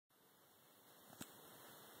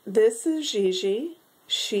This is Gigi.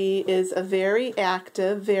 She is a very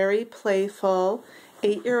active, very playful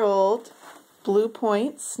 8-year-old blue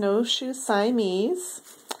point snowshoe Siamese.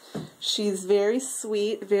 She's very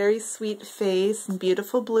sweet face and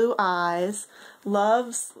beautiful blue eyes.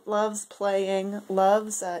 Loves playing,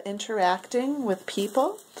 loves interacting with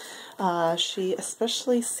people. She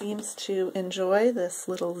especially seems to enjoy this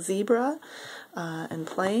little zebra and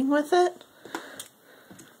playing with it.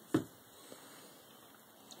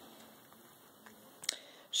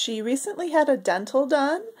 She recently had a dental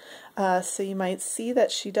done, so you might see that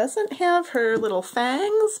she doesn't have her little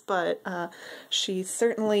fangs, but she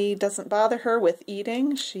certainly doesn't bother her with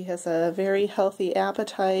eating. She has a very healthy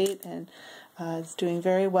appetite and is doing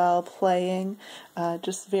very well playing.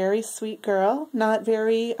 Just very sweet girl, not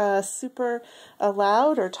very super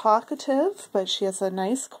loud or talkative, but she has a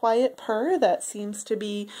nice quiet purr that seems to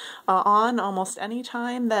be on almost any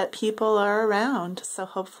time that people are around. So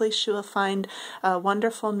hopefully she will find a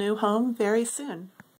wonderful new home very soon.